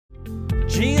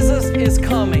is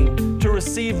coming to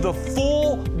receive the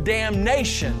full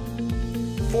damnation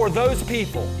for those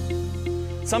people.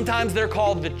 Sometimes they're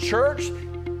called the church,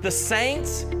 the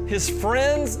saints, His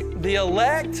friends, the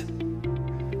elect.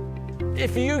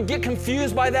 If you get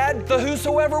confused by that, the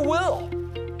whosoever will.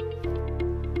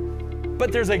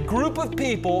 But there's a group of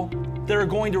people that are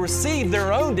going to receive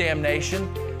their own damnation.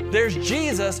 There's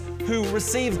Jesus who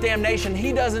receives damnation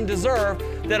He doesn't deserve,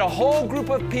 that a whole group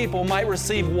of people might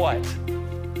receive what?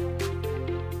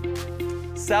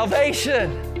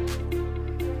 Salvation.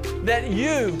 That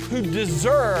you who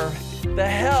deserve the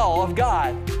hell of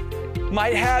God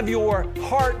might have your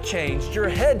heart changed, your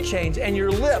head changed, and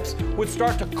your lips would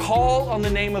start to call on the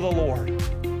name of the Lord.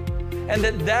 And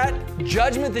that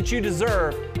judgment that you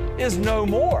deserve is no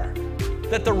more.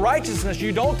 That the righteousness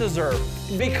you don't deserve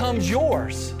becomes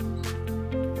yours.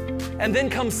 And then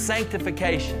comes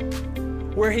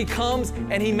sanctification, where He comes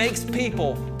and He makes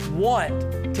people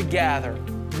want to gather,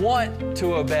 want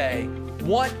to obey,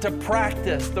 want to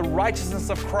practice the righteousness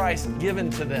of Christ given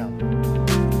to them.